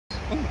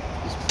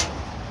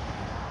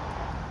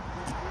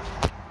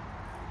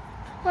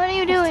What are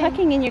you doing?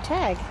 Tucking in your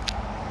tag.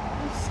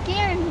 You're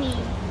scaring me.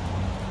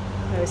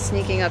 I was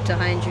sneaking up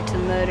behind you to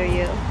motor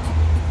you.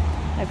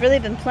 I've really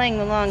been playing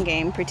the long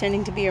game,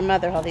 pretending to be your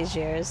mother all these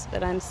years,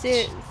 but I'm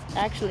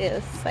actually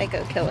a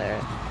psycho killer.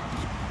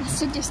 A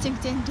sadistic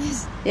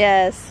dentist.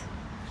 Yes.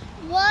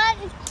 What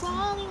is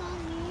crawling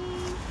on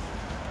me?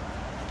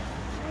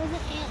 Where are the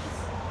ants?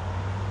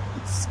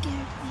 It scared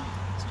me.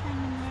 It's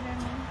trying to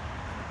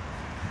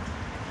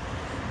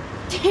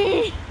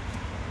murder me.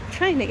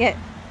 Trying to get...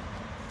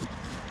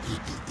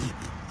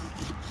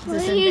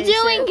 What are you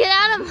doing? Get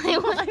out of my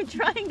way. I'm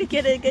trying to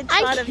get a good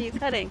shot of you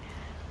cutting.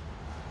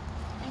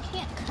 I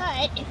can't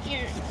cut if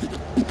you're...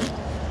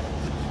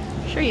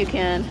 Sure you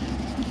can.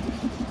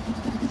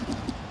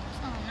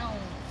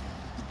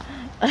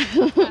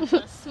 That's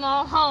a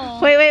small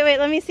hole. Wait.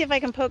 Let me see if I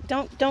can poke.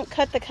 Don't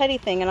cut the cutty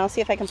thing, and I'll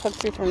see if I can poke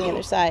through from the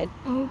other side.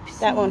 Oops.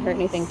 That won't hurt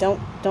anything.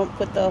 Don't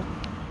put the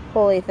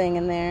holy thing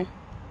in there.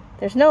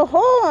 There's no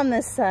hole on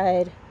this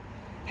side.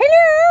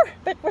 Hello!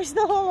 But where's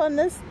the hole on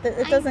this?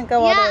 It doesn't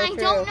go all the way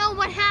through. Yeah, I don't know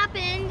what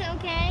happened,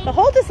 okay? The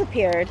hole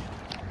disappeared.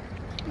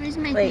 Where's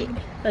my Wait, thing?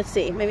 let's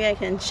see. Maybe I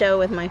can show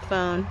with my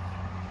phone.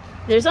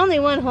 There's only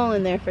one hole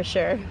in there for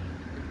sure.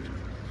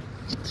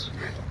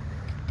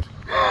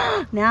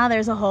 Now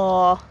there's a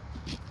hole.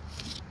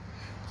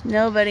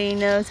 Nobody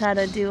knows how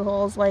to do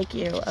holes like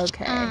you.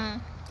 Okay.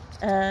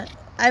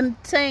 I'm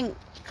saying,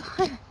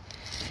 God, I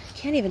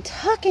can't even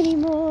talk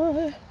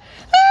anymore.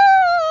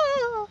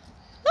 Ah!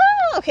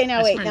 Ah! Okay,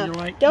 now wait. Now,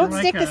 don't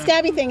stick the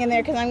stabby thing in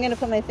there because I'm going to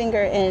put my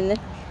finger in.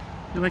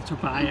 You like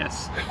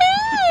Tobias.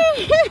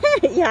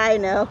 Yeah, I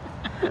know.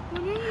 What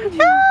are you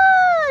doing?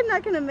 I'm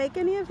not going to make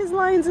any of his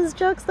lines as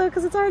jokes though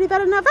because it's already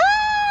bad enough.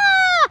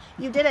 Ah!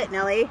 You did it,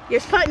 Nellie.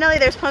 Nellie,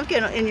 there's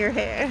pumpkin in your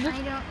hair. I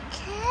don't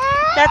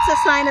care. That's a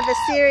sign of a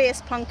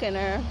serious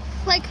pumpkiner.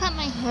 I cut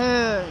my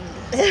hair.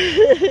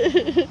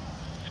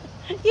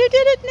 You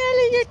did it,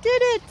 Nellie. You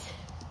did it.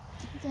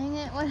 Dang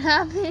it, what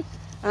happened?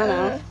 I don't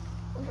know.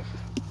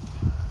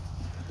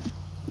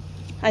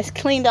 I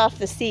cleaned off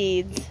the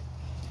seeds.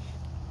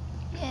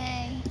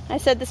 Yay. I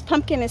said, this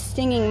pumpkin is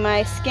stinging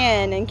my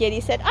skin, and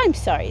Giddy said, I'm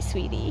sorry,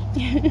 sweetie.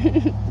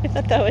 I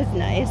thought that was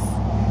nice.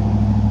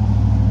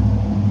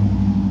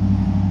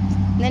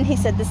 And then he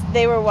said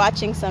they were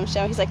watching some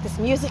show. He's like, this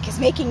music is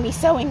making me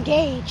so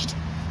engaged.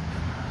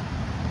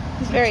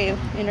 It's very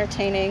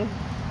entertaining.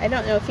 I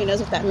don't know if he knows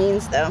what that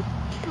means, though.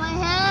 My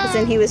hand. Because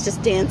then he was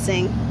just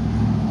dancing.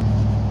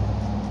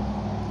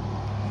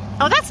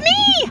 Oh, that's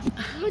me!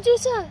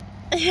 Medusa.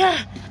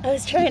 Yeah, I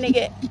was trying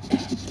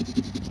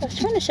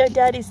to show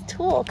Daddy's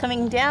tool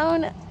coming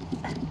down